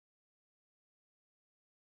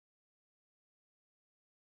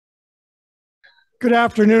Good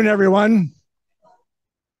afternoon, everyone.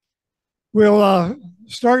 We'll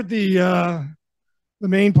start the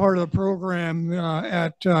main part of the program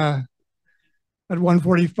at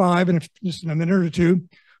 1:45 in just a minute or two.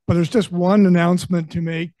 But there's just one announcement to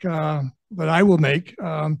make that I will make.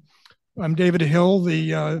 I'm David Hill,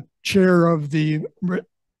 the chair of the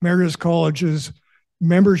Emeritus College's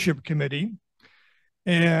membership committee.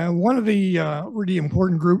 And one of the really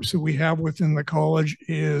important groups that we have within the college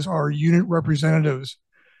is our unit representatives.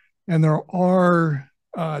 And there are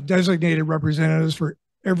designated representatives for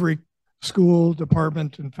every school,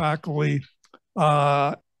 department, and faculty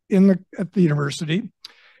at the university.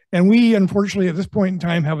 And we, unfortunately, at this point in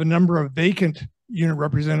time, have a number of vacant unit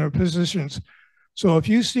representative positions. So if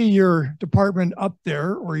you see your department up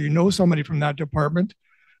there, or you know somebody from that department,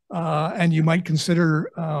 and you might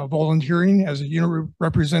consider volunteering as a unit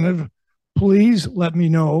representative, please let me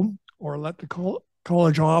know or let the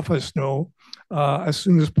college office know as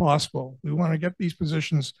soon as possible. We want to get these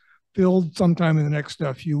positions filled sometime in the next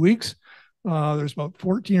few weeks. There's about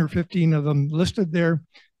 14 or 15 of them listed there,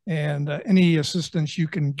 and any assistance you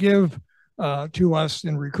can give to us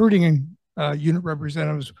in recruiting unit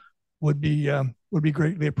representatives would be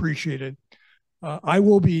greatly appreciated. I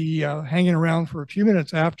will be hanging around for a few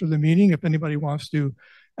minutes after the meeting if anybody wants to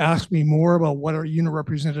ask me more about what our unit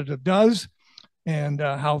representative does and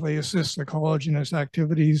how they assist the college in its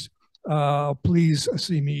activities. Please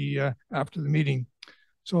see me after the meeting.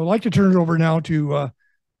 So I'd like to turn it over now to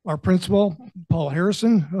our principal, Paul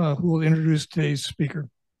Harrison, who will introduce today's speaker.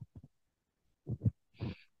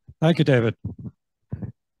 Thank you, David.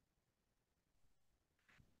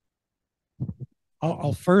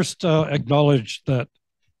 I'll first acknowledge that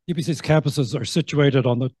UBC's campuses are situated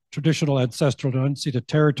on the traditional ancestral and unceded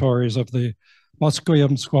territories of the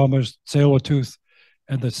Musqueam, Squamish, Tsleil-Waututh,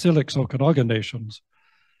 and the Syilx Okanagan nations.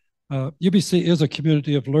 UBC is a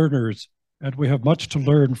community of learners, and we have much to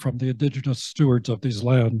learn from the Indigenous stewards of these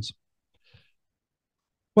lands.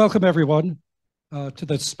 Welcome, everyone, to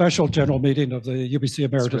this special general meeting of the UBC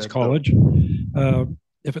Emeritus College.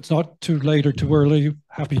 If it's not too late or too early,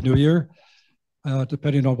 Happy New Year.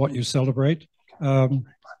 Depending on what you celebrate. We're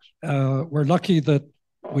lucky that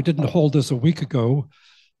we didn't hold this a week ago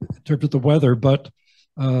in terms of the weather, but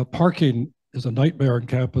parking is a nightmare on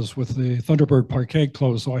campus with the Thunderbird Parkade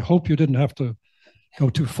closed. So I hope you didn't have to go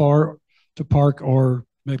too far to park or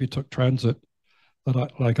maybe took transit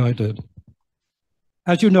like I did.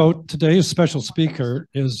 As you know, today's special speaker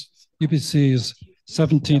is UBC's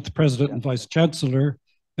 17th President and Vice-Chancellor,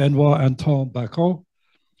 Benoit-Antoine.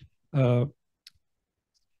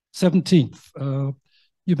 17th.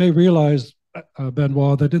 You may realize,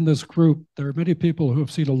 Benoit, that in this group, there are many people who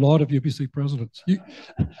have seen a lot of UBC presidents.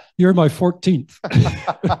 You're my 14th.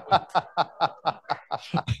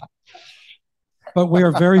 But we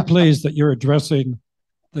are very pleased that you're addressing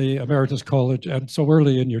the Emeritus College and so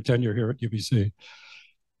early in your tenure here at UBC.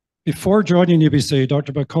 Before joining UBC,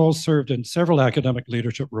 Dr. McCall served in several academic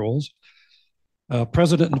leadership roles,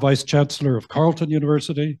 President and Vice-Chancellor of Carleton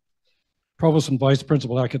University, Provost and Vice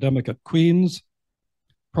Principal Academic at Queen's,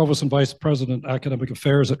 Provost and Vice President Academic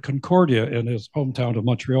Affairs at Concordia in his hometown of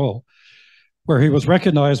Montreal, where he was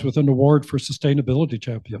recognized with an award for Sustainability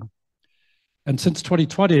Champion. And since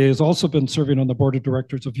 2020, he has also been serving on the Board of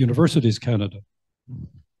Directors of Universities Canada.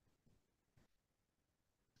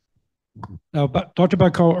 Now, Dr.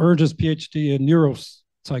 Bacot earned his PhD in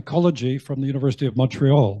neuropsychology from the University of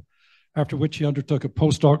Montreal, after which he undertook a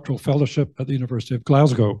postdoctoral fellowship at the University of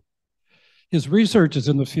Glasgow. His research is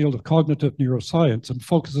in the field of cognitive neuroscience and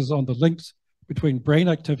focuses on the links between brain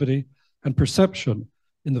activity and perception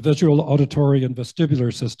in the visual, auditory, and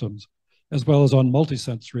vestibular systems, as well as on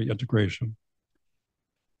multisensory integration.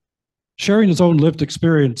 Sharing his own lived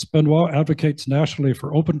experience, Benoit advocates nationally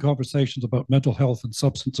for open conversations about mental health and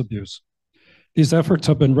substance abuse. These efforts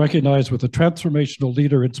have been recognized with the Transformational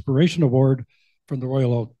Leader Inspiration Award from the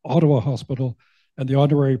Royal Ottawa Hospital and the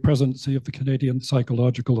honorary presidency of the Canadian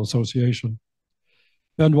Psychological Association.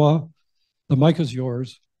 Benoit, the mic is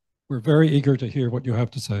yours. We're very eager to hear what you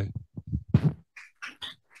have to say.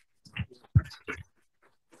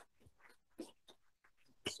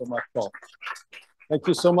 So much, Paul. Thank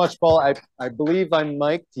you so much, Paul. I believe I'm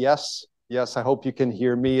mic'd. Yes, I hope you can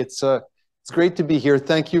hear me. It's great to be here.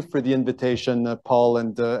 Thank you for the invitation, Paul,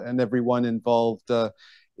 and everyone involved.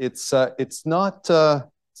 It's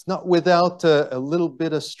not without a little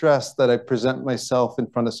bit of stress that I present myself in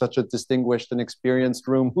front of such a distinguished and experienced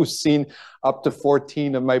room who's seen up to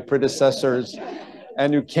 14 of my predecessors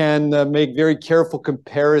and who can make very careful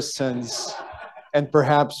comparisons and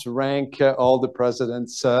perhaps rank all the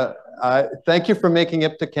presidents. Thank you for making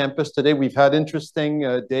it to campus today. We've had interesting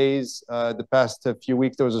days the past few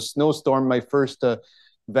weeks. There was a snowstorm, my first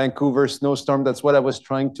Vancouver snowstorm. That's what I was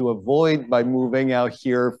trying to avoid by moving out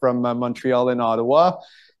here from Montreal and Ottawa.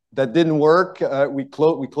 That didn't work. We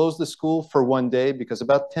closed the school for one day because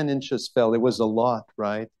about 10 inches fell. It was a lot,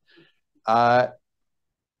 right?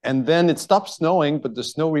 And then it stopped snowing, but the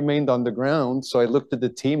snow remained on the ground. So I looked at the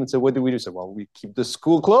team and said, what do we do? I said, well, we keep the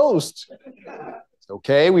school closed.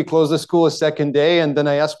 Okay, we closed the school a second day. And then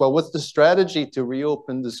I asked, well, what's the strategy to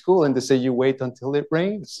reopen the school? And they say, you wait until it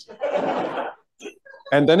rains.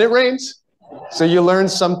 And then it rains. So you learn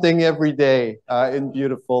something every day in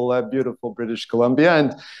beautiful, beautiful British Columbia.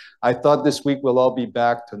 And I thought this week we'll all be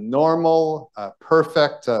back to normal,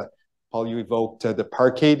 perfect. Paul, you evoked the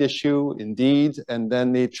parkade issue, indeed, and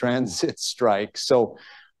then the transit strike. So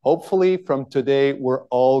hopefully from today, we're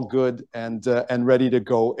all good and ready to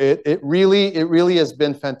go. It really has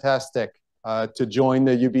been fantastic to join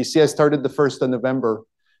the UBC. I started the 1st of November.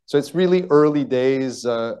 So it's really early days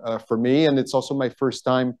for me, and it's also my first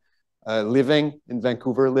time living in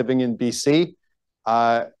Vancouver, living in BC.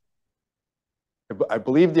 I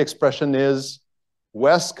believe the expression is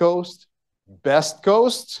West Coast, best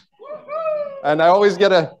coast. And I always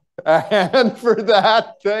get a hand for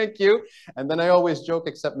that. Thank you. And then I always joke,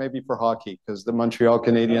 except maybe for hockey, because the Montreal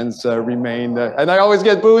Canadiens remain. And I always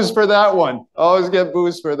get booze for that one. Always get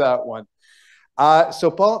booze for that one.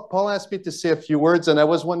 So Paul asked me to say a few words, and I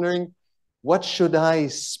was wondering, what should I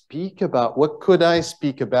speak about? What could I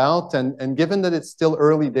speak about? And given that it's still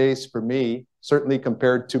early days for me, certainly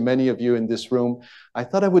compared to many of you in this room, I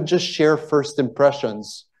thought I would just share first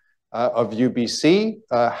impressions of UBC,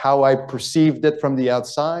 how I perceived it from the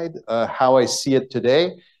outside, how I see it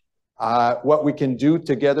today, what we can do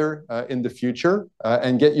together in the future,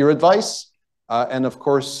 and get your advice. And of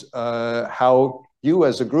course, how you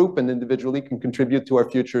as a group and individually can contribute to our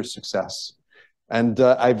future success. And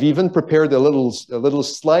I've even prepared a little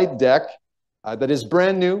slide deck that is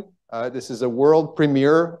brand new. This is a world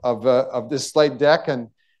premiere of this slide deck, and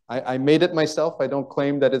I made it myself. I don't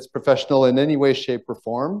claim that it's professional in any way, shape, or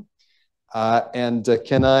form.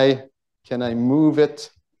 Can I move it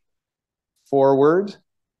forward?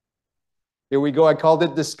 Here we go. I called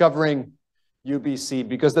it Discovering UBC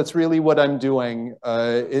because that's really what I'm doing.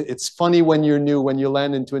 It's funny when you're new, when you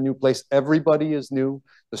land into a new place, everybody is new.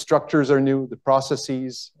 The structures are new, the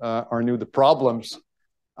processes are new, the problems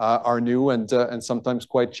are new and sometimes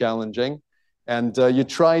quite challenging. And you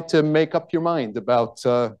try to make up your mind about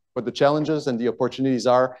what the challenges and the opportunities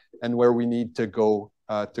are and where we need to go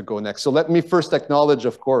next. So let me first acknowledge,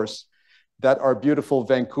 of course, that our beautiful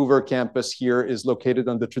Vancouver campus here is located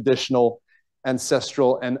on the traditional,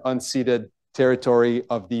 ancestral, and unceded territory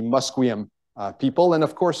of the Musqueam people. And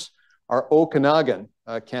of course, our Okanagan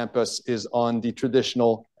campus is on the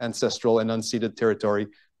traditional, ancestral, and unceded territory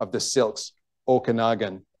of the Silks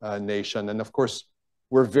Okanagan Nation. And of course,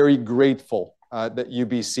 we're very grateful that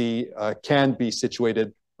UBC can be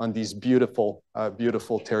situated on these beautiful,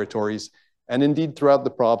 beautiful territories, and indeed throughout the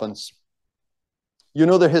province. You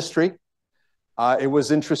know the history. It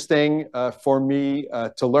was interesting for me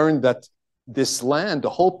to learn that this land, the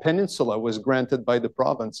whole peninsula, was granted by the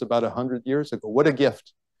province about 100 years ago. What a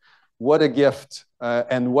gift. What a gift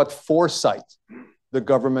and what foresight the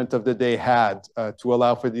government of the day had to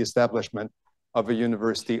allow for the establishment of a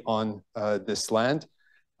university on this land.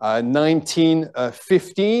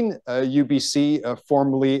 1915, UBC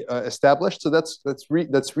formally established. So that's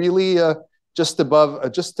really just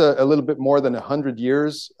a little bit more than 100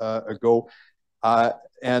 years ago.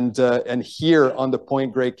 And here on the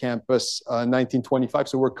Point Grey campus, 1925.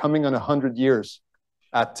 So we're coming on 100 years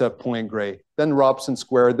at Point Grey, then Robson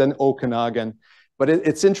Square, then Okanagan. But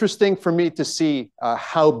it's interesting for me to see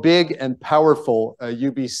how big and powerful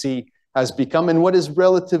UBC has become in what is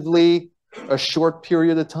relatively a short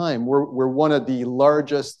period of time. We're one of the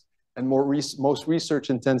largest and most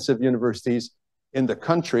research-intensive universities in the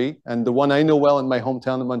country. And the one I know well in my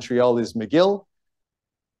hometown of Montreal is McGill,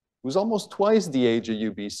 who's almost twice the age of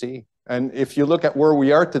UBC. And if you look at where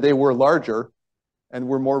we are today, we're larger and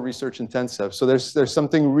we're more research intensive. So there's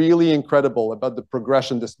something really incredible about the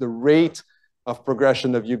progression, the rate of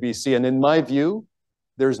progression of UBC. And in my view,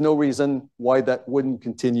 there's no reason why that wouldn't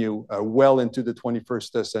continue well into the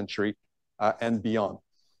 21st century and beyond.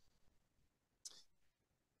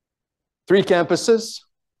 3 campuses,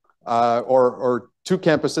 or 2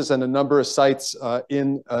 campuses and a number of sites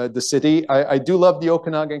in the city. I do love the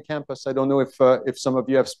Okanagan campus. I don't know if some of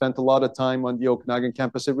you have spent a lot of time on the Okanagan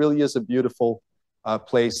campus. It really is a beautiful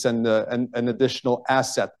place and an additional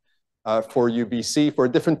asset for UBC, for a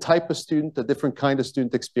different type of student, a different kind of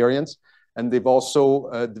student experience. And they've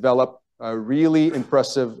also developed a really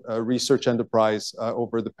impressive research enterprise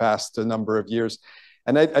over the past number of years.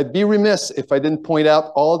 And I'd be remiss if I didn't point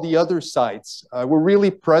out all the other sites. We're really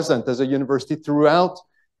present as a university throughout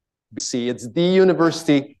BC. It's the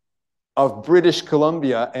University of British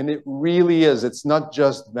Columbia, and it really is. It's not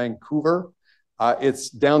just Vancouver. It's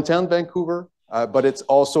downtown Vancouver, but it's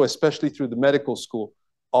also, especially through the medical school,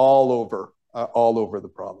 all over the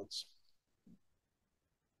province.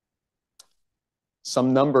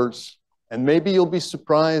 Some numbers, and maybe you'll be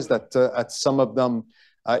surprised at some of them.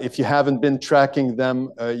 If you haven't been tracking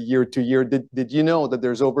them year to year, did you know that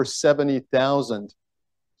there's over 70,000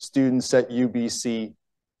 students at UBC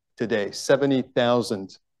today?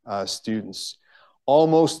 70,000 students.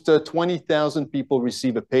 Almost 20,000 people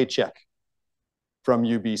receive a paycheck from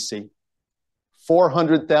UBC.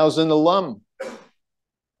 400,000 alum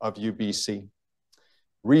of UBC.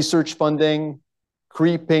 Research funding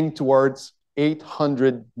creeping towards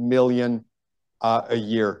 800 million a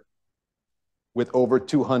year, with over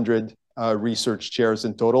 200 research chairs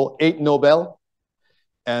in total, 8 Nobel,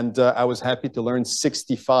 and I was happy to learn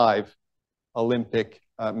 65 Olympic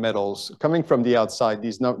medals. Coming from the outside,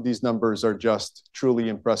 these numbers are just truly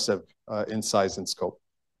impressive in size and scope.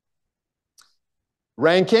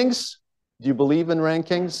 Rankings, do you believe in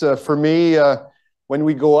rankings? For me, when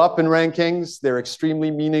we go up in rankings, they're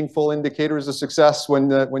extremely meaningful indicators of success.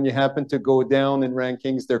 When you happen to go down in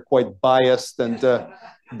rankings, they're quite biased and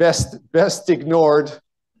best ignored.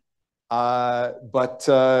 But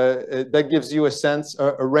that gives you a sense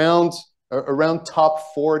around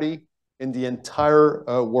top 40 in the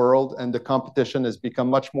entire world, and the competition has become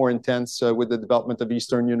much more intense with the development of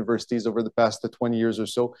Eastern universities over the past 20 years or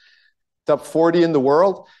so. Top 40 in the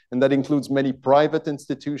world, and that includes many private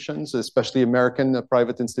institutions, especially American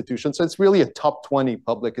private institutions. So it's really a top 20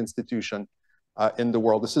 public institution in the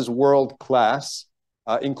world. This is world class,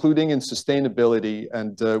 including in sustainability,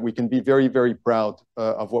 and we can be very, very proud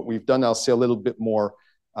of what we've done. I'll say a little bit more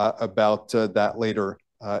about that later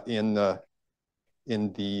in the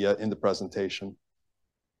presentation.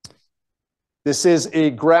 This is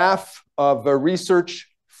a graph of research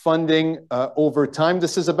funding over time.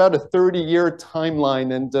 This is about a 30-year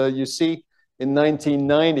timeline, and you see in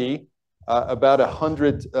 1990 about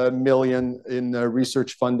 100 million in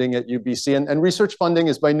research funding at UBC. And research funding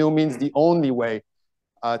is by no means the only way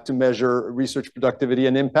to measure research productivity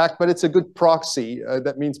and impact, but it's a good proxy.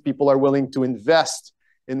 That means people are willing to invest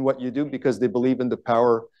in what you do because they believe in the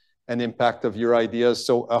power and impact of your ideas.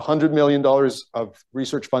 So $100 million of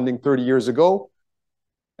research funding 30 years ago,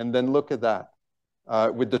 and then look at that.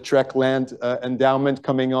 With the Trek Land Endowment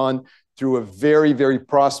coming on through a very, very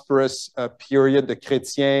prosperous period, the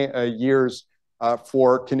Chrétien years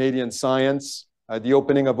for Canadian science, the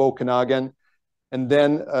opening of Okanagan, and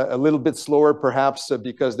then a little bit slower perhaps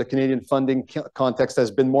because the Canadian funding context has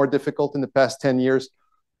been more difficult in the past 10 years,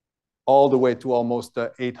 all the way to almost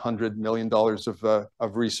 $800 million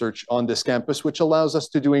of research on this campus, which allows us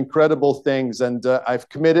to do incredible things. And I've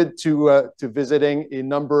committed to visiting a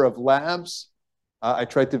number of labs. I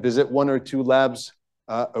try to visit 1 or 2 labs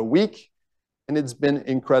a week, and it's been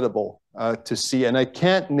incredible to see. And I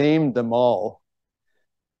can't name them all,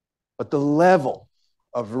 but the level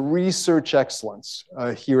of research excellence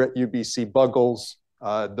here at UBC boggles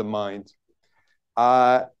the mind.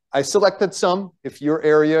 I selected some. If your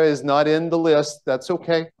area is not in the list, that's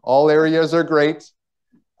okay. All areas are great.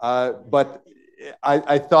 But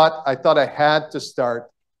I thought I had to start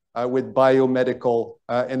with biomedical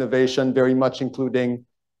innovation, very much including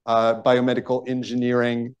biomedical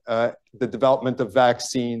engineering, the development of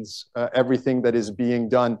vaccines, everything that is being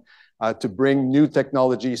done to bring new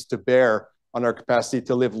technologies to bear on our capacity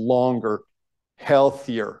to live longer,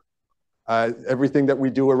 healthier, everything that we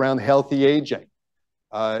do around healthy aging,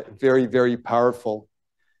 very, very powerful.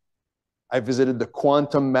 I visited the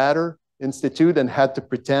Quantum Matter Institute and had to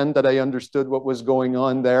pretend that I understood what was going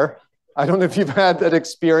on there. I don't know if you've had that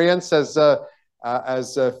experience as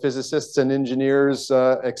physicists and engineers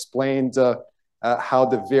explained how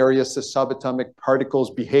the various subatomic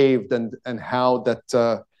particles behaved and how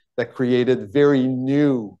that created very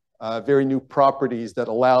new properties that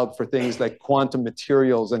allowed for things like quantum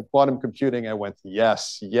materials and quantum computing. I went,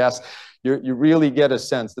 yes, yes. You really get a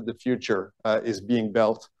sense that the future is being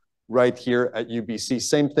built right here at UBC.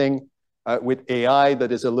 Same thing with AI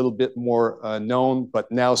that is a little bit more known,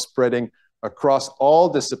 but now spreading across all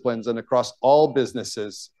disciplines and across all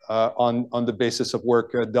businesses on the basis of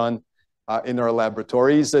work done in our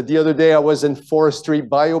laboratories. The other day I was in forestry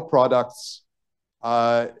bioproducts.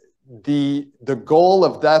 The goal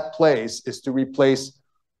of that place is to replace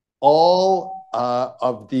all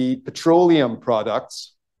of the petroleum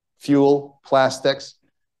products, fuel, plastics,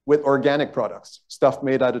 with organic products, stuff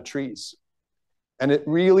made out of trees. And it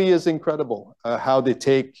really is incredible how they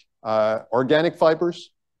take organic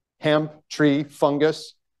fibers, hemp, tree,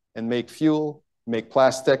 fungus, and make fuel, make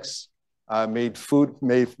plastics, make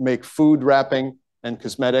food wrapping and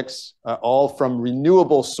cosmetics, all from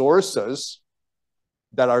renewable sources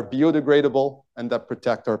that are biodegradable and that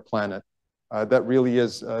protect our planet. That really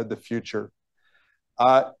is the future.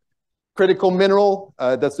 Critical mineral,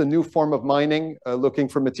 that's a new form of mining, looking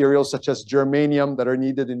for materials such as germanium that are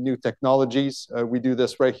needed in new technologies. We do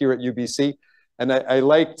this right here at UBC. And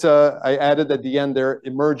I added at the end there,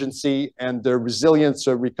 emergency and the resilience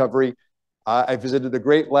recovery. I visited a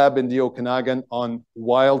great lab in the Okanagan on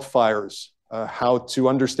wildfires, how to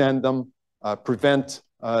understand them, prevent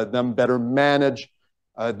them, better manage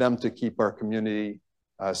them to keep our community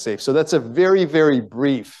safe. So that's a very, very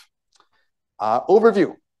brief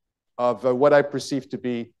overview of what I perceive to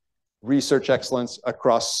be research excellence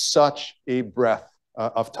across such a breadth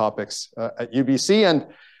of topics at UBC. And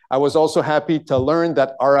I was also happy to learn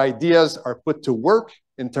that our ideas are put to work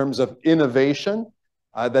in terms of innovation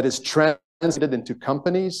that is translated into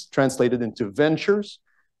companies, translated into ventures.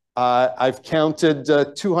 I've counted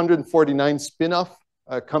 249 spin-off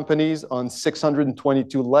companies on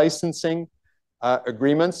 622 licensing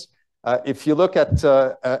agreements. If you look at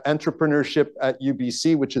entrepreneurship at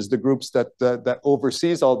UBC, which is the groups that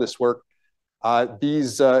oversees all this work,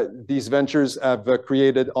 these ventures have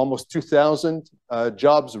created almost 2,000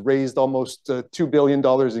 jobs, raised almost $2 billion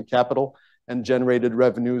in capital, and generated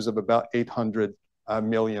revenues of about 800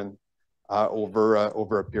 million over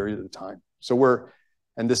a period of time. So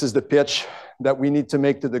and this is the pitch that we need to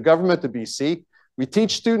make to the government of BC. We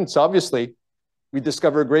teach students, obviously, we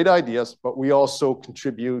discover great ideas, but we also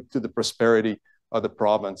contribute to the prosperity of the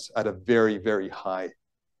province at a very, very high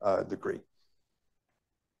degree.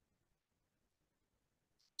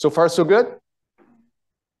 So far, so good?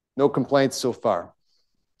 No complaints so far.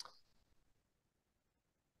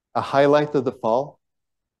 A highlight of the fall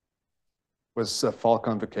was fall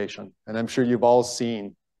convocation. And I'm sure you've all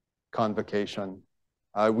seen convocation.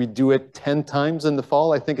 We do it 10 times in the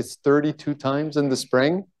fall. I think it's 32 times in the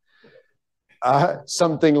spring.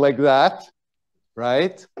 Something like that,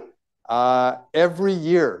 right? Every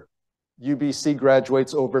year, UBC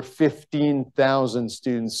graduates over 15,000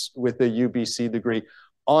 students with a UBC degree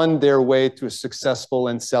on their way to a successful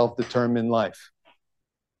and self-determined life.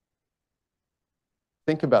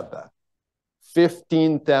 Think about that.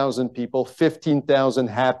 15,000 people, 15,000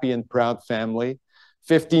 happy and proud family,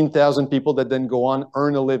 15,000 people that then go on,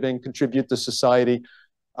 earn a living, contribute to society,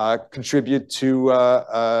 contribute to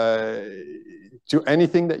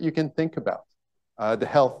anything that you can think about. The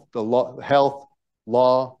health,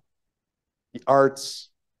 law, the arts,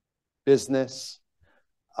 business.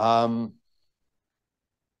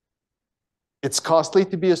 It's costly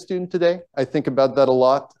to be a student today. I think about that a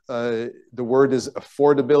lot. The word is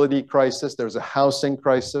affordability crisis. There's a housing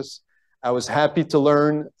crisis. I was happy to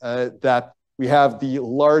learn that we have the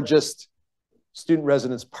largest student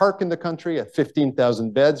residence park in the country at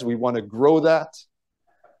 15,000 beds. We want to grow that.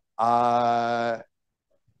 That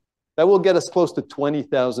will get us close to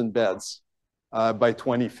 20,000 beds by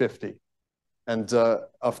 2050. And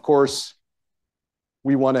of course,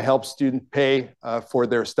 we want to help students pay for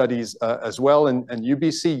their studies as well. And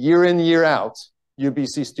UBC, year in, year out,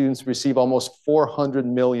 UBC students receive almost $400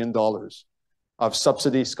 million of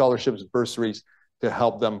subsidies, scholarships, bursaries to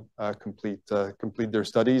help them complete their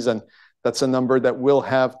studies. And that's a number that will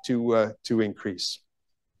have to increase.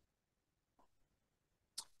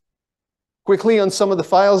 Quickly on some of the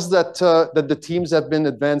files that the teams have been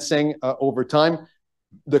advancing over time.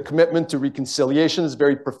 The commitment to reconciliation is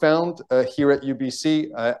very profound here at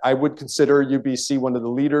UBC. I would consider UBC one of the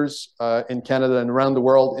leaders in Canada and around the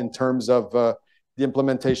world in terms of the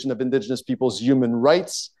implementation of Indigenous peoples' human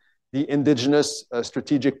rights. The Indigenous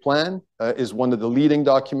Strategic Plan is one of the leading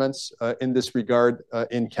documents in this regard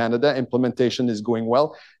in Canada. Implementation is going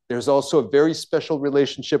well. There's also a very special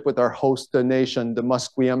relationship with our host nation, the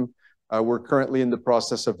Musqueam. We're currently in the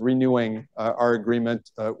process of renewing our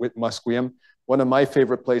agreement with Musqueam. One of my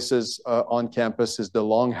favorite places on campus is the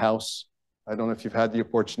Longhouse. I don't know if you've had the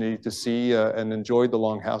opportunity to see and enjoy the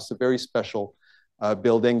Longhouse, a very special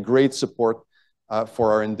building, great support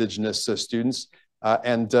for our Indigenous students.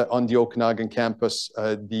 And on the Okanagan campus,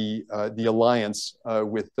 the alliance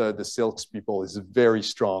with the Silks people is very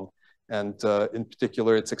strong. And in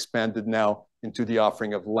particular, it's expanded now into the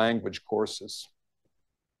offering of language courses.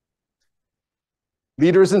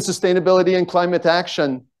 Leaders in sustainability and climate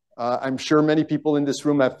action. I'm sure many people in this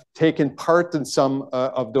room have taken part in some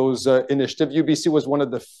of those initiatives. UBC was one of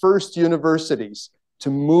the first universities to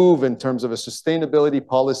move in terms of a sustainability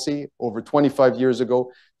policy over 25 years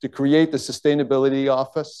ago to create the Sustainability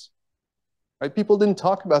Office. Right? People didn't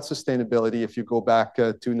talk about sustainability if you go back to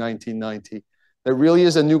 1990. There really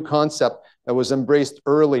is a new concept that was embraced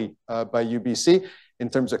early by UBC in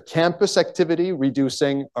terms of campus activity,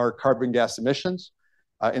 reducing our carbon gas emissions,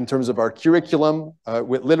 in terms of our curriculum,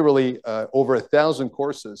 with literally over 1,000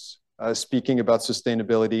 courses speaking about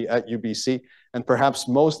sustainability at UBC, and perhaps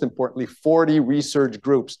most importantly, 40 research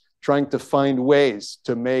groups trying to find ways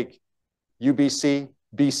to make UBC,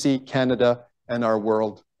 BC, Canada, and our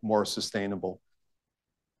world more sustainable.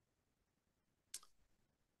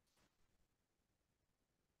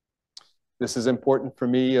 This is important for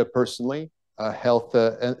me personally, health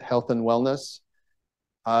and wellness.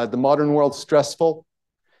 The modern world's stressful.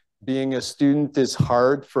 Being a student is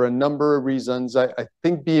hard for a number of reasons. I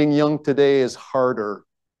think being young today is harder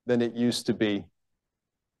than it used to be.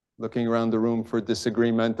 Looking around the room for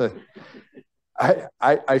disagreement. I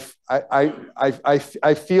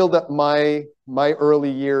feel that my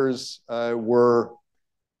early years were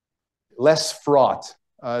less fraught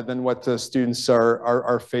than what students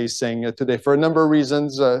are facing today for a number of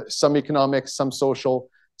reasons, some economic, some social,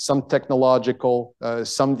 some technological,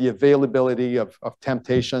 some the availability of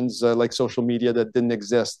temptations like social media that didn't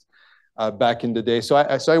exist back in the day. So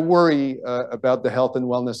I worry about the health and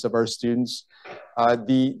wellness of our students.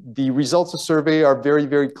 The results of survey are very,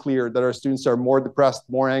 very clear that our students are more depressed,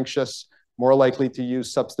 more anxious, more likely to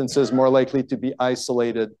use substances, more likely to be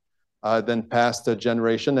isolated than past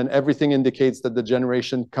generation. And everything indicates that the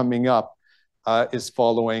generation coming up is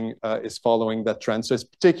following that trend. So it's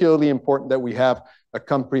particularly important that we have a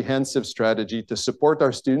comprehensive strategy to support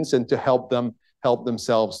our students and to help them help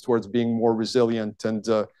themselves towards being more resilient. And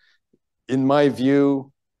in my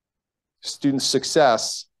view, student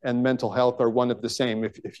success and mental health are one of the same.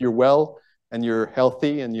 If you're well and you're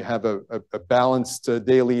healthy and you have a balanced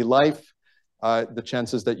daily life, the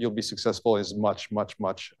chances that you'll be successful is much, much,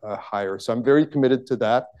 much higher. So I'm very committed to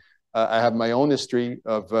that. I have my own history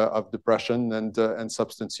of depression and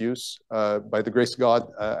substance use. By the grace of God,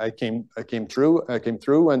 I came through,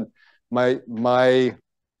 and my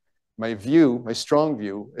view, my strong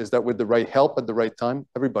view, is that with the right help at the right time,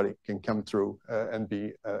 everybody can come through and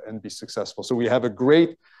be successful. So we have a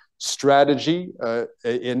great strategy,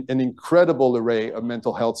 an incredible array of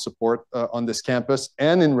mental health support on this campus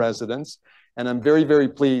and in residence. And I'm very, very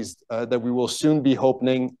pleased that we will soon be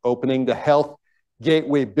opening the Health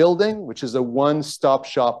Gateway building, which is a one-stop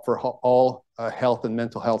shop for all health and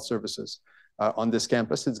mental health services on this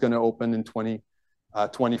campus. It's going to open in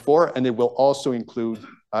 2024, and it will also include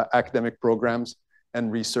academic programs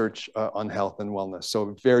and research on health and wellness.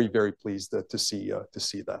 So very, very pleased to see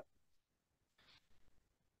that.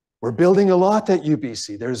 We're building a lot at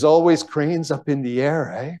UBC. There's always cranes up in the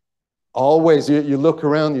air, eh? Always. You look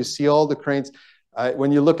around, you see all the cranes.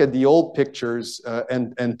 When you look at the old pictures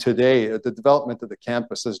and today, the development of the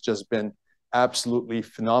campus has just been absolutely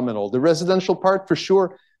phenomenal. The residential part for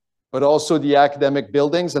sure, but also the academic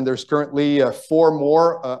buildings, and there's currently 4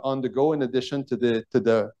 more on the go in addition to the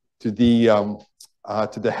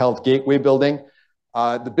Health Gateway building.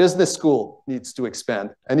 The business school needs to expand.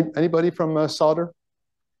 Anybody from Sauder?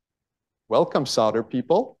 Welcome, Sauder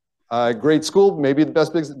people. Great school, maybe the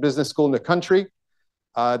best business school in the country.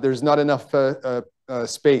 There's not enough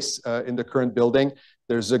space in the current building.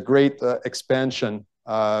 There's a great expansion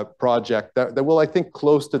project that will, I think,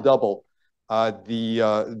 close to double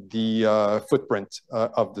the footprint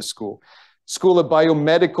of the school. School of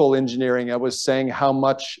Biomedical Engineering, I was saying how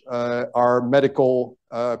much our medical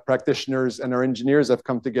practitioners and our engineers have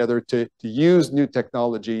come together to use new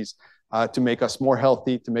technologies to make us more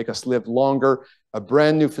healthy, to make us live longer. A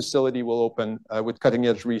brand new facility will open with cutting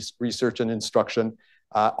edge research and instruction,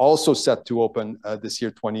 also set to open this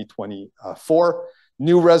year, 2024.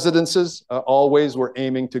 New residences, always we're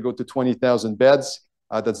aiming to go to 20,000 beds.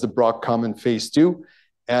 That's the Brock Common Phase 2.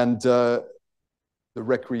 And the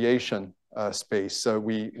recreation space.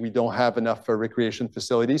 We don't have enough recreation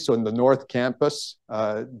facilities. So in the North Campus,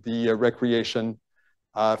 the recreation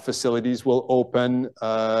facilities will open,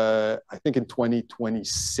 I think in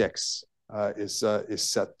 2026 is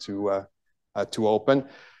set to open.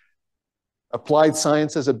 Applied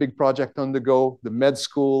science is a big project on the go. The med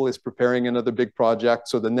school is preparing another big project.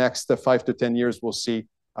 So the next 5 to 10 years, we'll see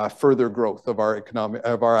further growth of our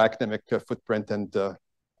academic footprint and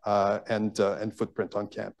footprint on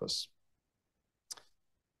campus.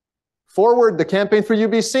 Forward, the campaign for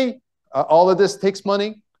UBC. All of this takes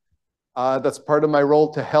money. That's part of my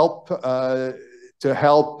role to help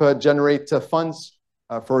generate funds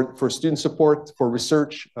for student support, for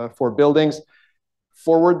research, for buildings.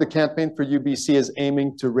 Forward, the campaign for UBC is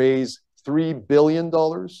aiming to raise $3 billion,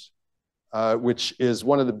 which is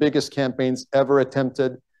one of the biggest campaigns ever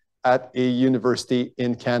attempted at a university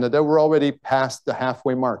in Canada. We're already past the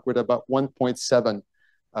halfway mark with about $1.7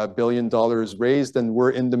 billion raised, and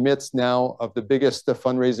we're in the midst now of the biggest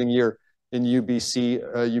fundraising year in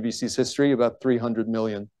UBC's history. About $300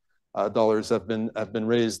 million have been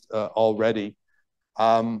raised already.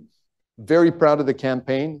 Very proud of the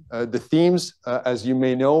campaign. The themes, as you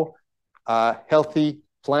may know, healthy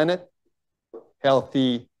planet,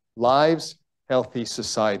 healthy lives, healthy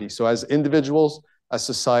society. So as individuals, as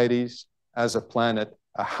societies, as a planet,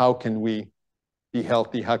 how can we be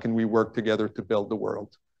healthy? How can we work together to build the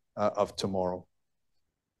world of tomorrow?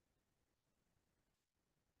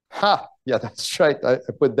 Yeah, that's right. I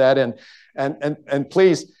put that in. And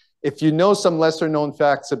please, if you know some lesser known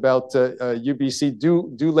facts about UBC,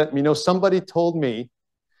 do let me know. Somebody told me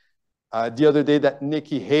the other day that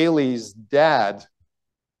Nikki Haley's dad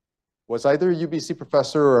was either a UBC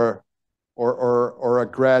professor or a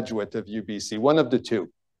graduate of UBC, one of the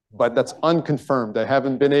two, but that's unconfirmed. I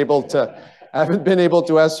haven't been able to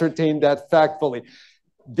ascertain that factfully.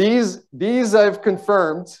 These I've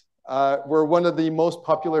confirmed were one of the most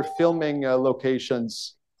popular filming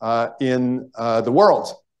locations in the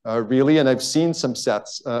world. Really, and I've seen some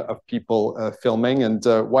sets of people filming, and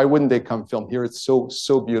why wouldn't they come film here? It's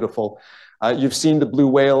so beautiful. You've seen the blue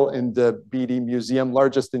whale in the Beatty Museum,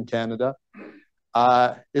 largest in Canada.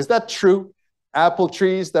 Is that true? Apple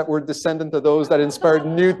trees that were descendant of those that inspired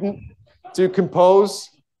Newton to compose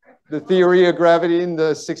the theory of gravity in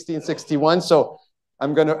the 1661. So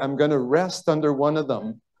I'm gonna rest under one of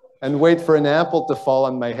them and wait for an apple to fall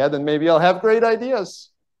on my head, and maybe I'll have great ideas.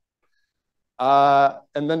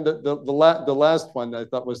 And then the last one I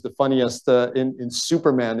thought was the funniest in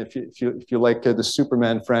Superman. If you like the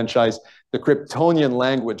Superman franchise, the Kryptonian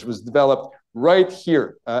language was developed right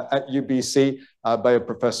here at UBC by a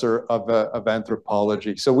professor of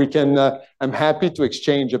anthropology. So we can. I'm happy to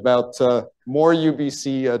exchange about more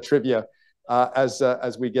UBC trivia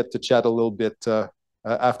as we get to chat a little bit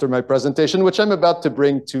after my presentation, which I'm about to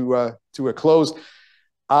bring to a close.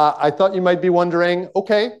 I thought you might be wondering,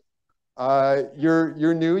 okay.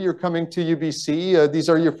 You're new, you're coming to UBC. These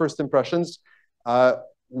are your first impressions.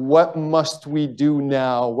 What must we do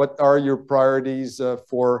now? What are your priorities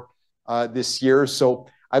for this year? So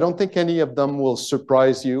I don't think any of them will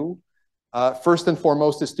surprise you. First and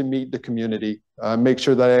foremost is to meet the community, make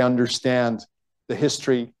sure that I understand the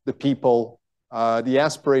history, the people, the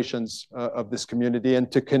aspirations of this community,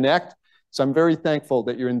 and to connect. So I'm very thankful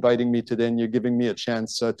that you're inviting me today and you're giving me a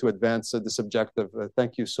chance to advance this objective.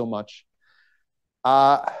 Thank you so much.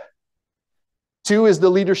 Two is the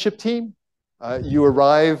leadership team. You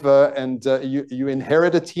arrive and you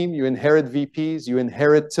inherit a team, you inherit VPs, you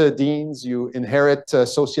inherit deans, you inherit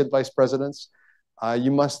associate vice presidents.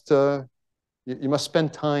 You must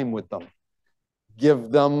spend time with them.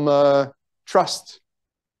 Give them trust,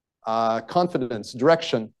 confidence,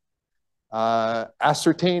 direction.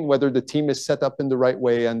 Ascertain whether the team is set up in the right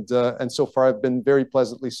way, and so far I've been very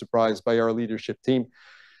pleasantly surprised by our leadership team.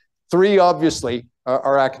 Three, obviously,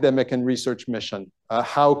 our academic and research mission.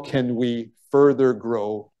 How can we further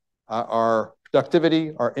grow our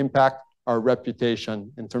productivity, our impact, our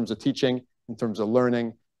reputation in terms of teaching, in terms of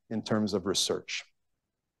learning, in terms of research?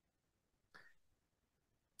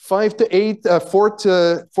 5 to 8, 4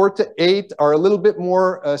 to 8 are a little bit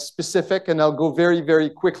more specific, and I'll go very, very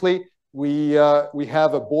quickly. We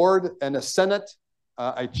have a board and a Senate.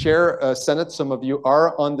 I chair a Senate. Some of you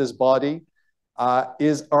are on this body.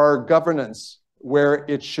 Is our governance where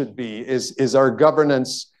it should be? Is our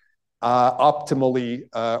governance optimally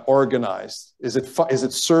organized? Is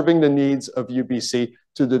it serving the needs of UBC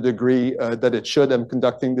to the degree that it should? I'm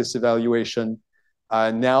conducting this evaluation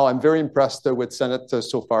now. I'm very impressed with Senate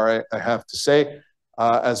so far, I have to say.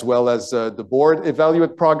 As well as the board.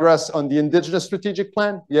 Evaluate progress on the Indigenous Strategic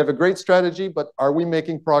Plan. You have a great strategy, but are we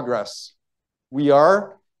making progress? We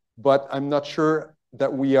are, but I'm not sure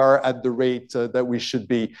that we are at the rate that we should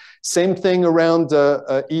be. Same thing around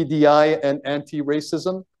EDI and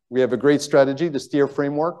anti-racism. We have a great strategy, the STEER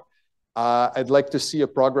framework. I'd like to see a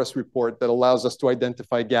progress report that allows us to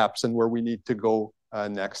identify gaps and where we need to go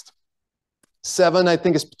next. 7, I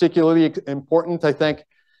think, is particularly important. I think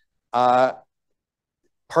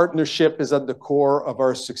partnership is at the core of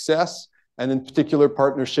our success, and in particular,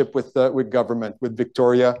 partnership with government, with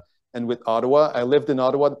Victoria and with Ottawa. I lived in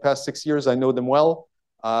Ottawa the past 6 years. I know them well.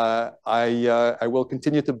 I will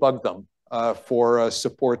continue to bug them for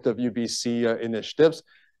support of UBC initiatives.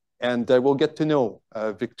 And we'll get to know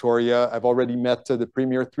Victoria. I've already met the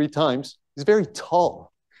Premier 3 times. He's very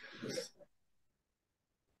tall.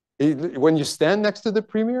 When you stand next to the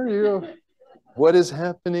Premier, you go, what is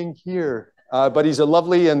happening here? But he's a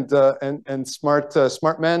lovely and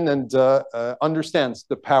smart man, and understands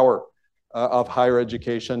the power of higher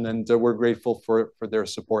education, and we're grateful for their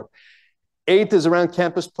support. 8 is around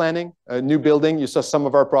campus planning, a new building. You saw some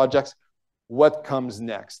of our projects. What comes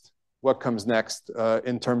next? What comes next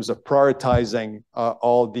in terms of prioritizing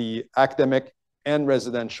all the academic and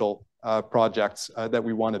residential projects that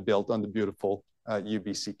we want to build on the beautiful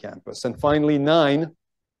UBC campus? And finally, 9,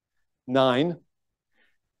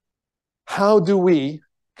 how do we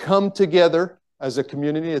come together as a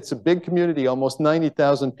community? It's a big community, almost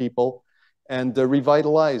 90,000 people, and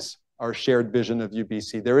revitalize our shared vision of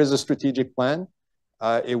UBC. There is a strategic plan.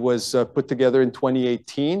 It was put together in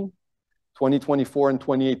 2018. 2024 and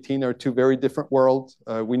 2018 are 2 very different worlds.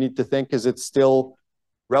 We need to think, is it still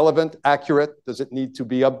relevant, accurate? Does it need to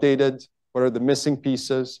be updated? What are the missing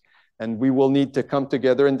pieces? And we will need to come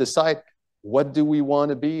together and decide, what do we want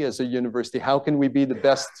to be as a university? How can we be the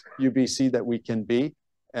best UBC that we can be?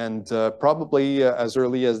 And probably as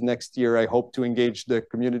early as next year, I hope to engage the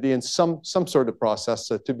community in some sort of process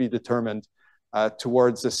to be determined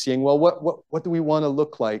towards seeing, well, what do we want to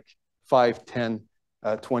look like 5, 10,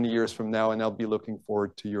 20 years from now? And I'll be looking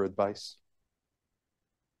forward to your advice.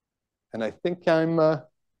 And I think I'm at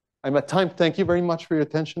time. Thank you very much for your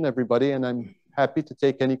attention, everybody, and I'm happy to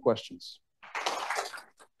take any questions.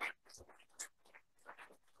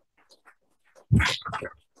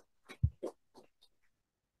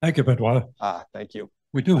 Thank you, Benoit. Thank you.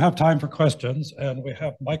 We do have time for questions, and we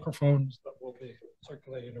have microphones that will be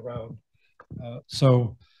circulating around.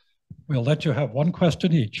 So we'll let you have 1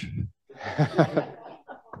 question each.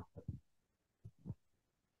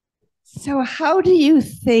 So how do you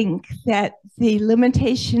think that the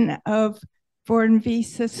limitation of foreign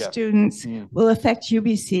visa students will affect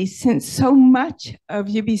UBC, since so much of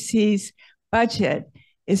UBC's budget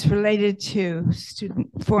is related to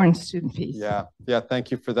foreign student fees? Yeah,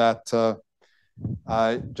 thank you for that.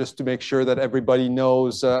 Just to make sure that everybody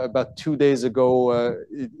knows, about 2 days ago,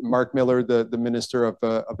 Mark Miller, the Minister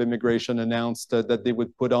of Immigration, announced that they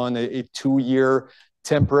would put on a 2-year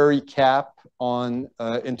temporary cap on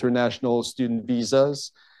international student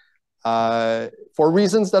visas. For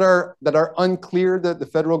reasons that are unclear, that the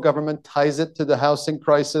federal government ties it to the housing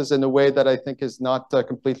crisis in a way that I think is not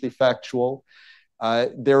completely factual.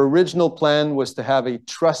 Their original plan was to have a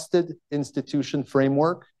trusted institution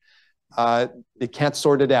framework. They can't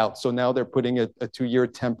sort it out, so now they're putting a 2-year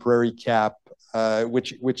temporary cap,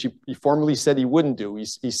 which he formerly said he wouldn't do.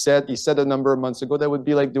 He said a number of months ago that would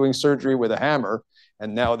be like doing surgery with a hammer,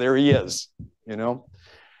 and now there he is. You know,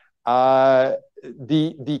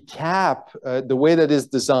 the cap, the way that is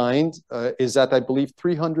designed, is at, I believe,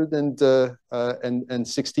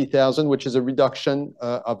 360,000, which is a reduction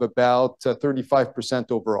of about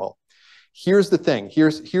 35% overall. Here's the thing.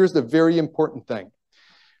 Here's the very important thing.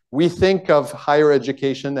 We think of higher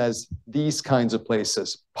education as these kinds of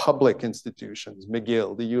places: public institutions,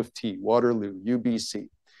 McGill, the U of T, Waterloo, UBC.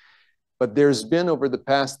 But there's been, over the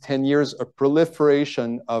past 10 years, a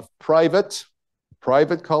proliferation of private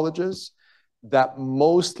colleges that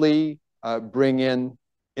mostly bring in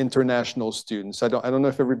international students. I don't know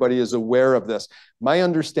if everybody is aware of this. My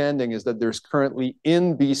understanding is that there's currently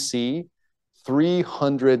in BC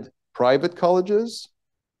 300 private colleges.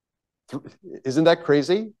 Isn't that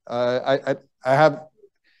crazy? I have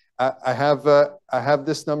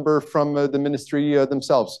this number from the ministry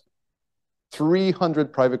themselves.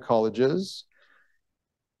 300 private colleges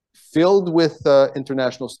filled with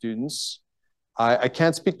international students. I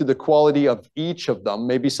can't speak to the quality of each of them.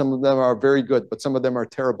 Maybe some of them are very good, but some of them are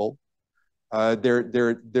terrible.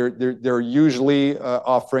 They're usually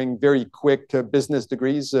offering very quick business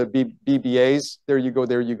degrees, BBAs. There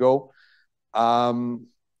you go.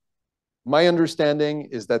 My understanding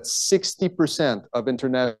is that 60% of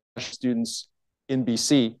international students in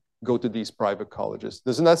BC go to these private colleges.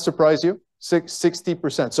 Doesn't that surprise you?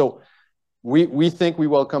 60%. So we think we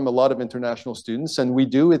welcome a lot of international students, and we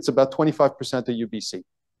do. It's about 25% of UBC,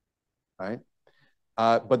 right?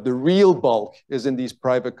 But the real bulk is in these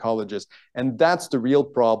private colleges, and that's the real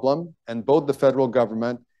problem. And both the federal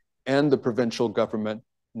government and the provincial government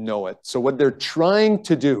know it. So what they're trying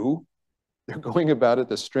to do, they're going about it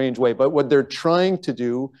a strange way, but what they're trying to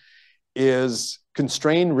do is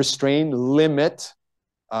constrain, restrain, limit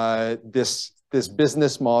this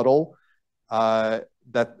business model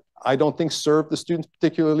that I don't think serve the students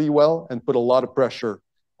particularly well and put a lot of pressure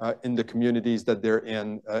in the communities that they're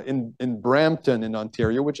in Brampton in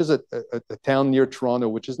Ontario, which is a town near Toronto,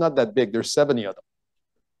 which is not that big. There's 70 of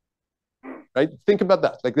them, right? Think about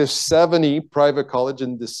that. Like there's 70 private colleges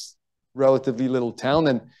in this relatively little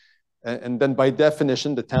town, and then by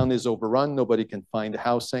definition, the town is overrun. Nobody can find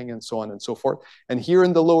housing and so on and so forth. And here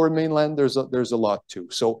in the Lower Mainland, there's a lot too.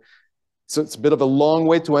 So it's a bit of a long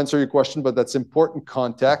way to answer your question, but that's important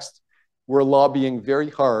context. We're lobbying very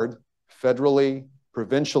hard federally,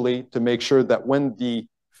 provincially, to make sure that when the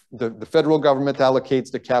federal government allocates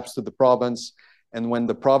the caps to the province, and when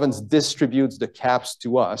the province distributes the caps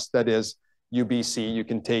to us, that is UBC, you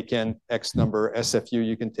can take in X number, SFU,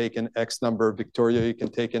 you can take in X number, Victoria, you can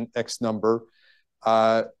take in X number.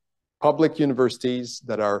 Public universities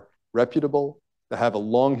that are reputable, that have a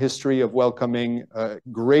long history of welcoming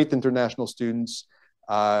great international students,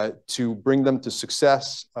 to bring them to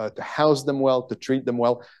success, to house them well, to treat them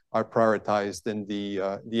well, are prioritized in the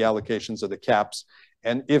allocations of the caps.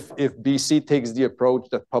 And if BC takes the approach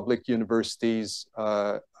that public universities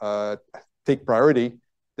take priority,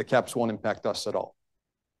 the caps won't impact us at all.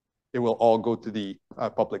 It will all go to the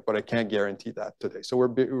public, but I can't guarantee that today. So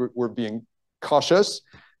we're being cautious,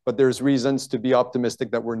 but there's reasons to be optimistic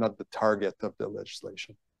that we're not the target of the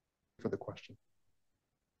legislation. For the question.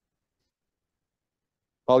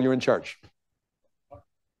 Paul, you're in charge.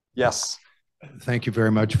 Yes. Thank you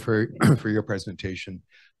very much for your presentation.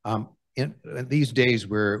 In these days,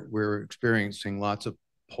 we're experiencing lots of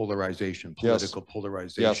polarization, political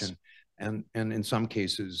polarization, and in some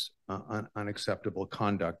cases, unacceptable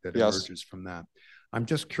conduct that emerges from that. I'm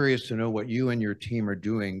just curious to know what you and your team are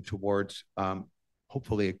doing towards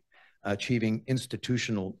hopefully achieving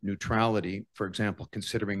institutional neutrality, for example,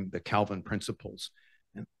 considering the Calvin principles.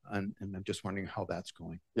 And I'm just wondering how that's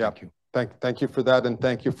going. Yeah. Thank you. Thank you for that, and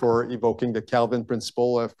thank you for evoking the Calvin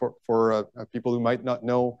principle. For people who might not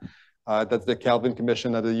know, that's the Calvin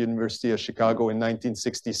Commission at the University of Chicago in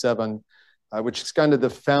 1967, which is kind of the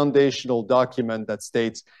foundational document that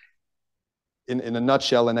states, in a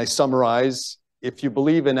nutshell, and I summarize, if you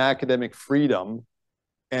believe in academic freedom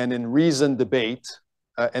and in reasoned debate,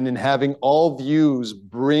 and in having all views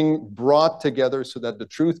brought together so that the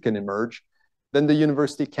truth can emerge, then the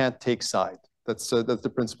university can't take side. That's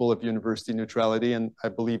the principle of university neutrality, and I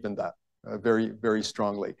believe in that very, very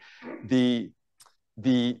strongly. The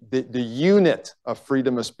unit of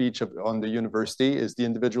freedom of speech on the university is the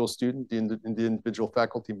individual student, the individual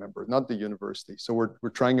faculty member, not the university. So we're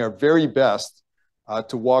trying our very best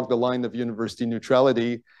to walk the line of university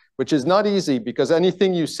neutrality, which is not easy, because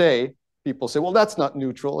anything you say, people say, well, that's not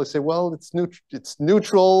neutral. I say, well, it's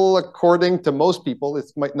neutral according to most people. It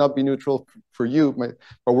might not be neutral for you,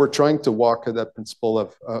 but we're trying to walk that principle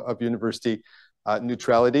of university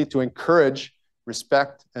neutrality to encourage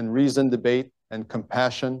respect and reasoned debate and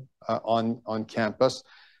compassion on campus.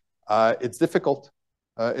 It's difficult.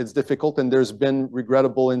 It's difficult, and there's been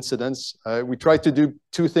regrettable incidents. We try to do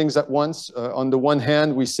two things at once. On the one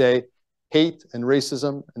hand, we say, hate and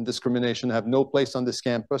racism and discrimination have no place on this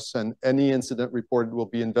campus, and any incident reported will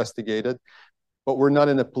be investigated. But we're not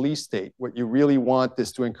in a police state. What you really want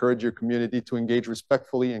is to encourage your community to engage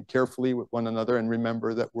respectfully and carefully with one another, and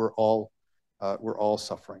remember that we're all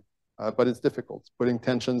suffering. But it's difficult. It's putting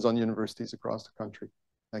tensions on universities across the country.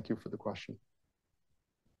 Thank you for the question.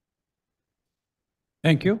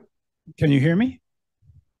 Thank you. Can you hear me?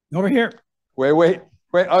 Over here. Wait.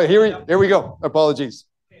 Oh, here we go. Apologies.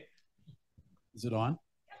 Is it on?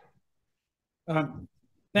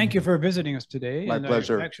 Thank you for visiting us today. My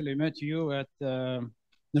pleasure. I actually met you at the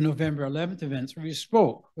November 11th events where you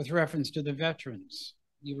spoke with reference to the veterans.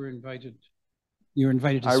 You were invited to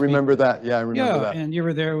speak. I remember that. Yeah, I remember that. And you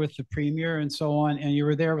were there with the premier and so on, and you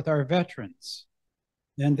were there with our veterans.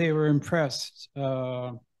 And they were impressed.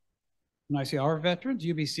 When I say our veterans,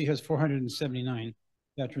 UBC has 479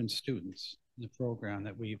 veteran students in the program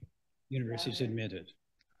that universities admitted.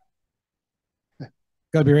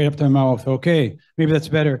 Got to be right up to the mouth. Okay, maybe that's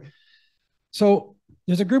better. So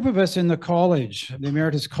there's a group of us in the college, the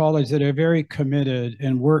Emeritus College, that are very committed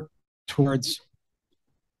and work towards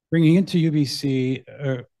bringing into UBC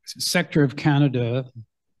a sector of Canada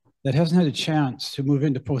that hasn't had a chance to move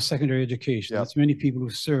into post-secondary education. That's many people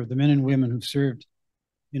who've served, the men and women who've served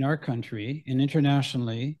in our country and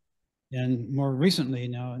internationally, and more recently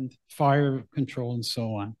now in fire control and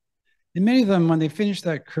so on. And many of them, when they finish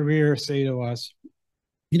that career, say to us,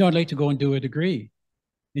 you know, I'd like to go and do a degree.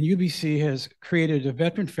 And UBC has created a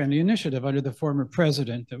veteran-friendly initiative under the former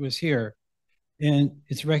president that was here. And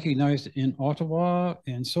it's recognized in Ottawa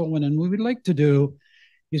and so on. And what we'd like to do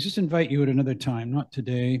is just invite you at another time, not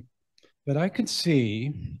today, but I could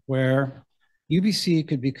see where UBC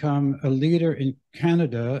could become a leader in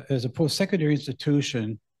Canada as a post-secondary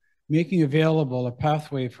institution, making available a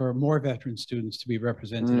pathway for more veteran students to be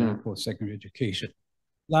represented in post-secondary education.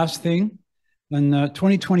 Last thing, in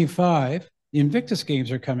 2025, the Invictus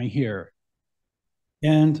Games are coming here.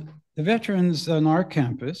 And the veterans on our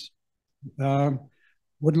campus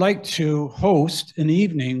would like to host an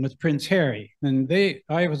evening with Prince Harry. And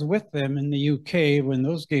I was with them in the UK when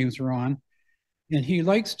those games were on, and he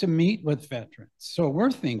likes to meet with veterans. So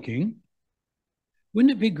we're thinking,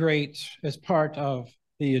 wouldn't it be great as part of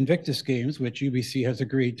the Invictus Games, which UBC has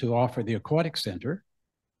agreed to offer the Aquatic Center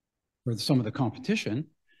for some of the competition,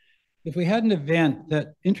 if we had an event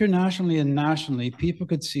that internationally and nationally, people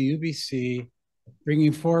could see UBC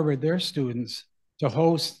bringing forward their students to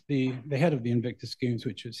host the head of the Invictus Games,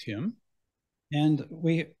 which is him. And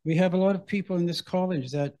we have a lot of people in this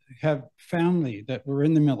college that have family that were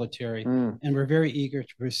in the military and we're very eager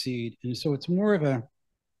to proceed. And so it's more of a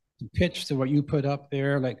pitch to what you put up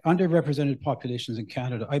there, like underrepresented populations in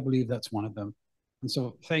Canada. I believe that's one of them. And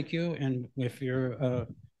so thank you. And if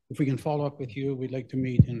we can follow up with you, we'd like to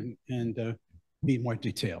meet and be more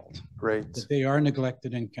detailed. Great. That they are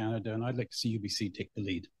neglected in Canada, and I'd like to see UBC take the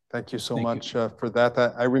lead. Thank you so much for that.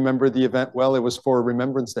 I remember the event well. It was for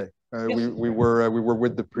Remembrance Day. We were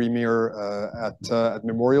with the premier at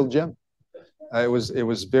Memorial Gym. It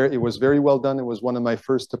was very well done. It was one of my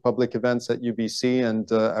first public events at UBC,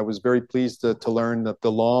 and I was very pleased to learn that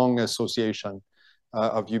the long association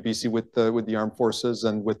of UBC with the armed forces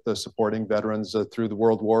and with the supporting veterans through the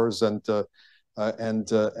world wars and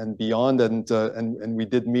beyond. And we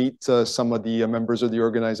did meet some of the members of the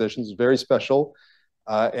organization. It's very special.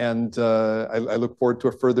 I look forward to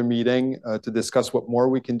a further meeting to discuss what more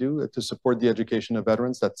we can do to support the education of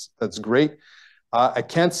veterans. That's great. I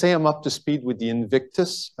can't say I'm up to speed with the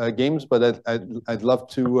Invictus Games, but I'd love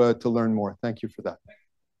to learn more. Thank you for that.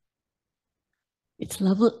 It's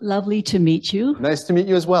lovely to meet you. Nice to meet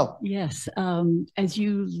you as well. Yes. As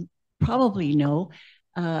you probably know,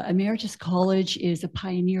 Emeritus College is a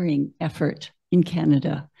pioneering effort in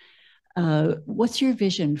Canada. What's your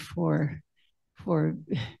vision for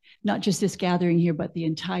not just this gathering here, but the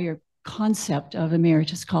entire concept of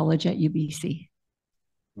Emeritus College at UBC?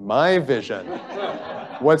 My vision.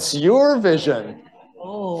 What's your vision?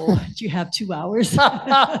 Oh, do you have 2 hours?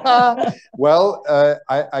 Well,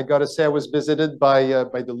 I got to say I was visited by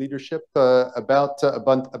the leadership about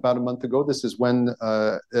a month ago. This is when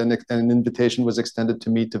an invitation was extended to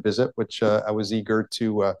me to visit, which I was eager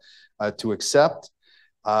to accept.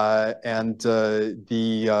 The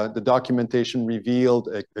documentation revealed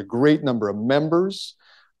a great number of members,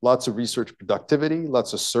 lots of research productivity,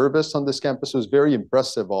 lots of service on this campus. It was very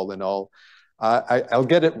impressive all in all. I'll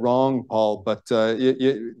get it wrong, Paul, but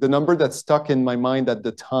the number that stuck in my mind at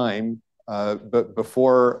the time, but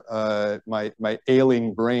before my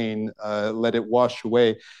ailing brain let it wash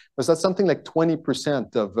away, was that something like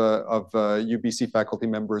 20% of UBC faculty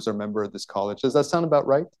members are members of this college. Does that sound about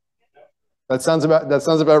right? That sounds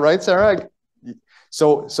about right, Sarah?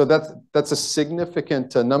 So that's a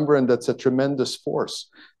significant number, and that's a tremendous force.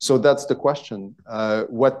 So that's the question.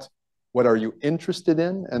 What are you interested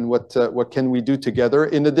in, and what can we do together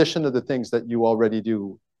in addition to the things that you already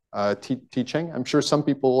do? Teaching. I'm sure some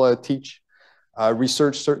people teach.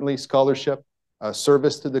 Research, certainly, scholarship,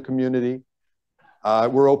 service to the community.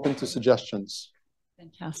 We're open to suggestions.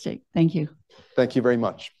 Fantastic. Thank you. Thank you very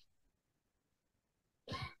much.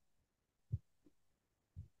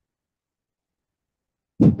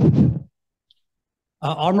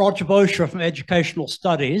 I'm Roger Bosher from Educational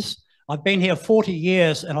Studies. I've been here 40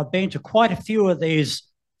 years, and I've been to quite a few of these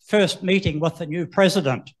first meeting with the new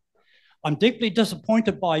president. I'm deeply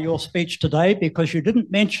disappointed by your speech today because you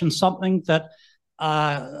didn't mention something that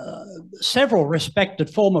several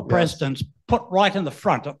respected former presidents put right in the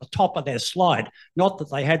front at the top of their slide. Not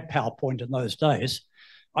that they had PowerPoint in those days.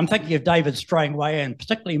 I'm thinking of David Strangway and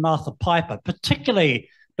particularly Martha Piper, particularly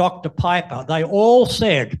Dr. Piper. They all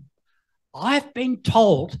said, I've been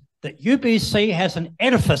told that UBC has an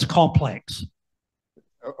edifice complex.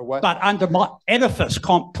 But under my edifice,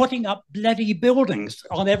 putting up bloody buildings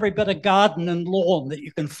on every bit of garden and lawn that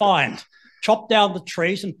you can find, chop down the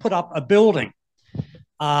trees and put up a building.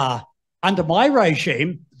 Under my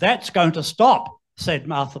regime, that's going to stop, said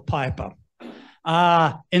Martha Piper.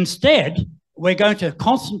 Instead, we're going to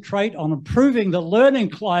concentrate on improving the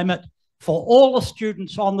learning climate for all the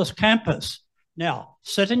students on this campus. Now,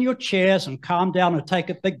 sit in your chairs and calm down and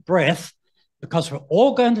take a big breath, because we're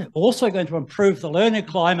also going to improve the learning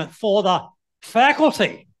climate for the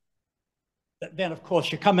faculty. Then, of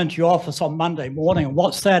course, you come into your office on Monday morning, and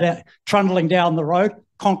what's that trundling down the road?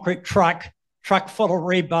 Concrete truck full of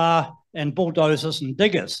rebar and bulldozers and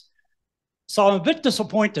diggers. So I'm a bit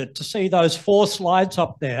disappointed to see those 4 slides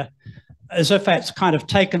up there as if that's kind of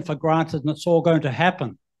taken for granted and it's all going to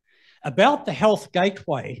happen. About the health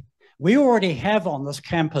gateway, we already have on this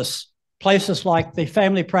campus places like the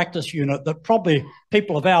family practice unit that probably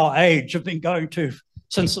people of our age have been going to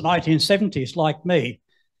since the 1970s, like me.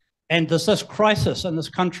 And there's this crisis in this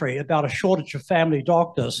country about a shortage of family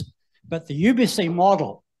doctors. But the UBC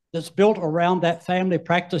model that's built around that family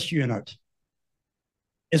practice unit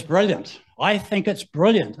is brilliant. I think it's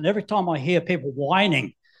brilliant. And every time I hear people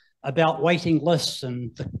whining about waiting lists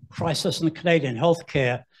and the crisis in the Canadian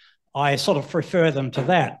healthcare, I sort of refer them to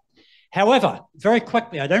that. However, very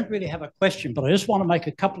quickly, I don't really have a question, but I just want to make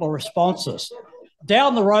a couple of responses.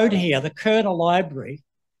 Down the road here, the Kerner Library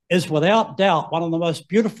is without doubt one of the most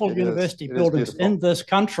beautiful university buildings in this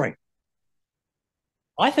country.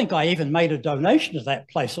 I think I even made a donation to that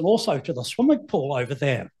place and also to the swimming pool over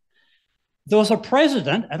there. There was a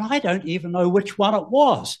president, and I don't even know which one it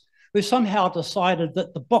was, who somehow decided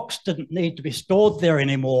that the books didn't need to be stored there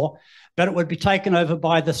anymore, but it would be taken over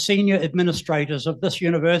by the senior administrators of this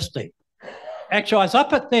university. Actually, I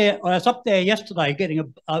was up there yesterday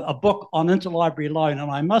getting a book on interlibrary loan,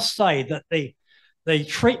 and I must say that the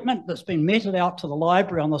treatment that's been meted out to the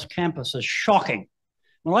library on this campus is shocking.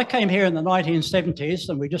 When I came here in the 1970s,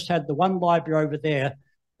 and we just had the one library over there,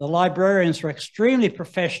 the librarians were extremely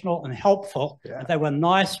professional and helpful, and they were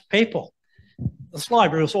nice people. This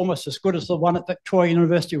library was almost as good as the one at Victoria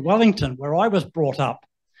University of Wellington, where I was brought up.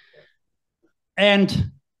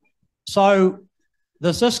 And so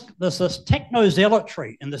there's this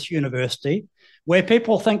techno-zealotry in this university where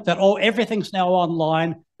people think that, oh, everything's now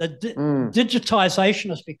online. The digitization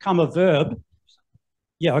has become a verb.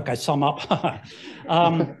 Yeah, okay, sum up.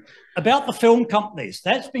 About the film companies,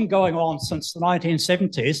 that's been going on since the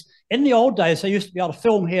 1970s. In the old days, they used to be able to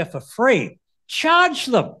film here for free. Charge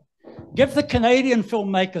them. Give the Canadian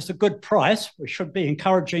filmmakers a good price. We should be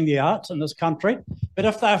encouraging the arts in this country. But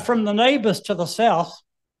if they're from the neighbours to the south,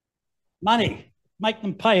 money. Make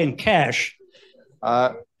them pay in cash.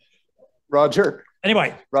 Roger.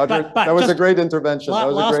 Anyway. Roger, that was a great intervention.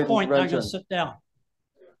 Last point, I'm going to sit down.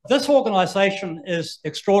 This organisation is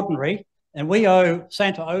extraordinary, and we owe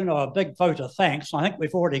Santa Ono a big vote of thanks. I think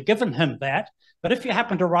we've already given him that. But if you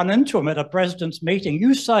happen to run into him at a president's meeting,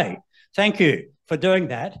 you say, thank you for doing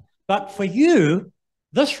that. But for you,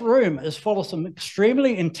 this room is full of some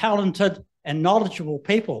extremely talented and knowledgeable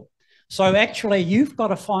people. So actually, you've got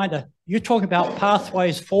to find you're talking about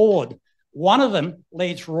pathways forward. One of them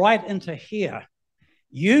leads right into here.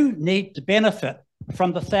 You need to benefit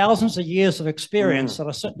from the thousands of years of experience that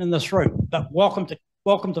are sitting in this room. But welcome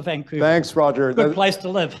to Vancouver. Thanks, Roger. Good place to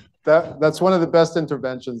live. That's one of the best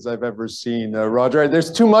interventions I've ever seen, Roger.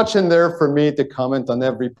 There's too much in there for me to comment on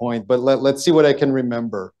every point, but let's see what I can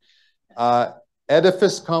remember.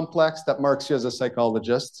 Edifice complex, that marks you as a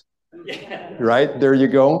psychologist. Yeah. Right, there you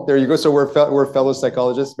go. There you go. So we're fellow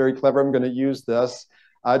psychologists. Very clever. I'm going to use this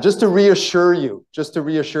just to reassure you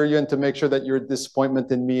and to make sure that your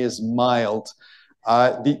disappointment in me is mild.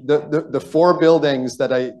 The 4 buildings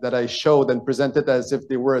that I showed and presented as if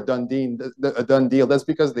they were a done deal. That's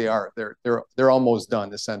because they are. They're almost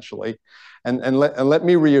done essentially. And let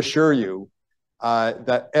me reassure you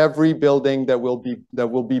that every building that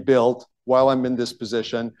will be built while I'm in this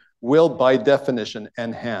position will by definition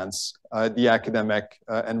enhance the academic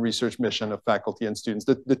and research mission of faculty and students.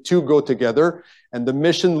 The two go together, and the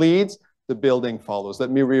mission leads, the building follows.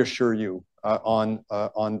 Let me reassure you on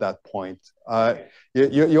that point.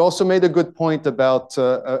 You also made a good point about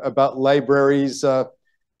libraries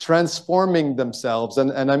transforming themselves.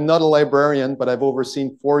 And I'm not a librarian, but I've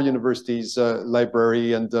overseen 4 universities'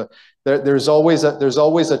 library, and there's always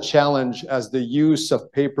a challenge as the use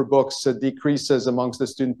of paper books decreases amongst the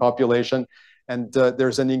student population, and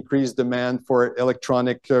there's an increased demand for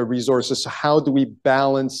electronic resources. So how do we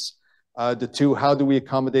balance the two? How do we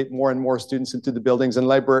accommodate more and more students into the buildings? And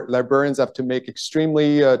librarians have to make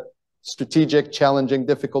extremely strategic, challenging,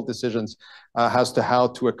 difficult decisions as to how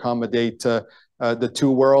to accommodate the two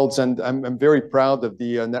worlds. And I'm very proud of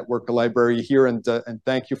the Network Library here, and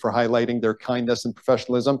thank you for highlighting their kindness and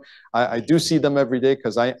professionalism. I do see them every day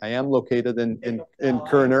because I am located in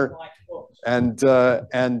Kerner, and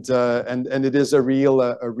it is a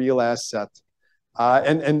real asset.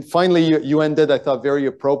 And finally, you ended, I thought, very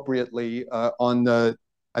appropriately on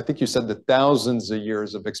I think you said the thousands of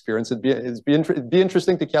years of experience. It'd be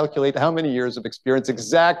interesting to calculate how many years of experience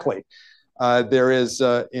exactly there is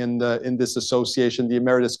in this association, the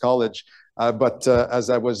Emeritus College. But as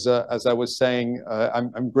I was saying,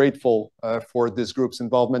 I'm grateful for this group's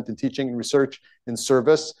involvement in teaching and research in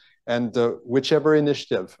service, and whichever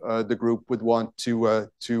initiative the group would want to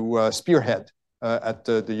spearhead at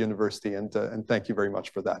the university. And thank you very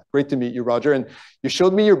much for that. Great to meet you, Roger. And you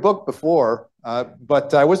showed me your book before,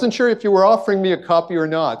 but I wasn't sure if you were offering me a copy or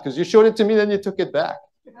not, because you showed it to me, then you took it back.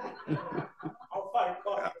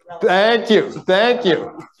 Thank you. Thank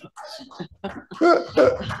you.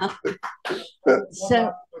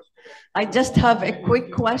 So I just have a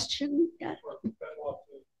quick question. Yeah.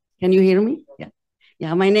 Can you hear me? Yeah.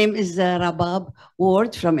 Yeah, my name is Rabab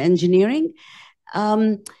Ward from engineering.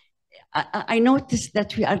 I noticed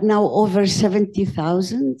that we are now over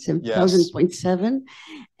 70,000, 70,000.7.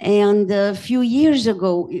 And a few years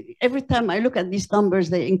ago, every time I look at these numbers,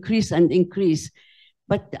 they increase and increase.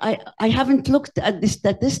 But I haven't looked at the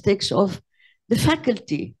statistics of the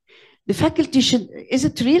faculty. The faculty is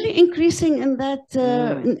it really increasing in that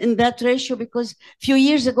in that ratio? Because a few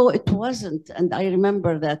years ago it wasn't, and I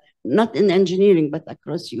remember that, not in engineering but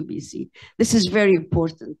across UBC. This is very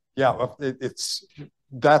important. Yeah,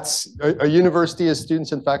 that's a university is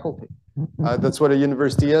students and faculty. That's what a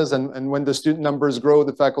university is, and when the student numbers grow,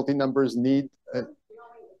 the faculty numbers need.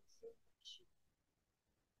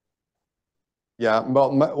 Yeah,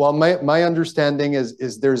 well, my understanding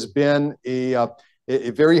is there's been a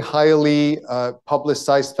very highly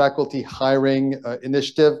publicized faculty hiring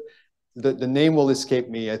initiative. The name will escape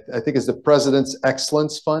me. I think it's the President's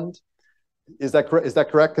Excellence Fund. Is that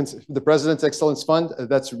correct? The President's Excellence Fund,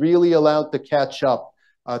 that's really allowed to catch up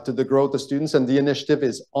to the growth of students, and the initiative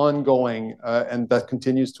is ongoing, and that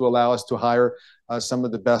continues to allow us to hire some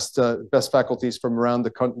of the best faculties from around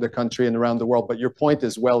the country and around the world. But your point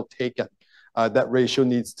is well taken. That ratio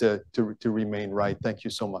needs to remain right. Thank you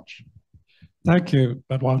so much. Thank you,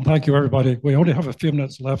 Benoit. Thank you, everybody. We only have a few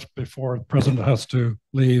minutes left before the president has to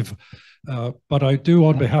leave. But I do,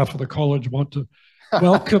 on behalf of the college, want to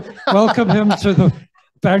welcome him to the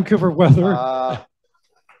Vancouver weather.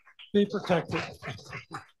 Be protected.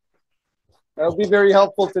 That'll be very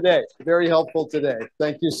helpful today. Very helpful today.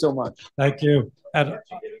 Thank you so much. Thank you. And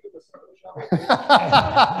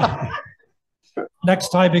next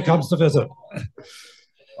time he comes to visit.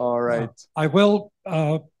 All right. I will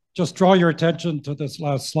just draw your attention to this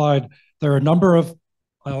last slide. There are a number of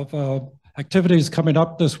activities coming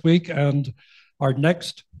up this week, and our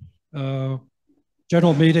next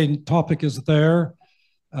general meeting topic is there,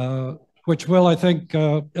 which will, I think,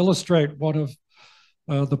 illustrate one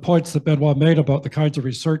of the points that Benoit made about the kinds of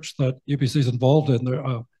research that UBC is involved in there,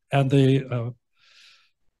 and the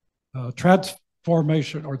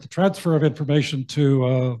transformation or the transfer of information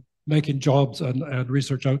to making jobs and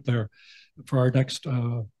research out there for our next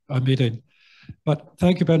meeting. But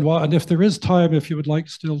thank you, Benoit. And if there is time, if you would like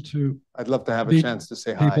still to... I'd love to have a chance to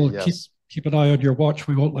say hi, yes. Keep an eye on your watch.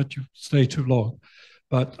 We won't let you stay too long.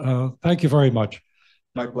 But thank you very much.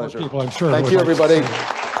 My pleasure. People, I'm sure. Thank you, everybody.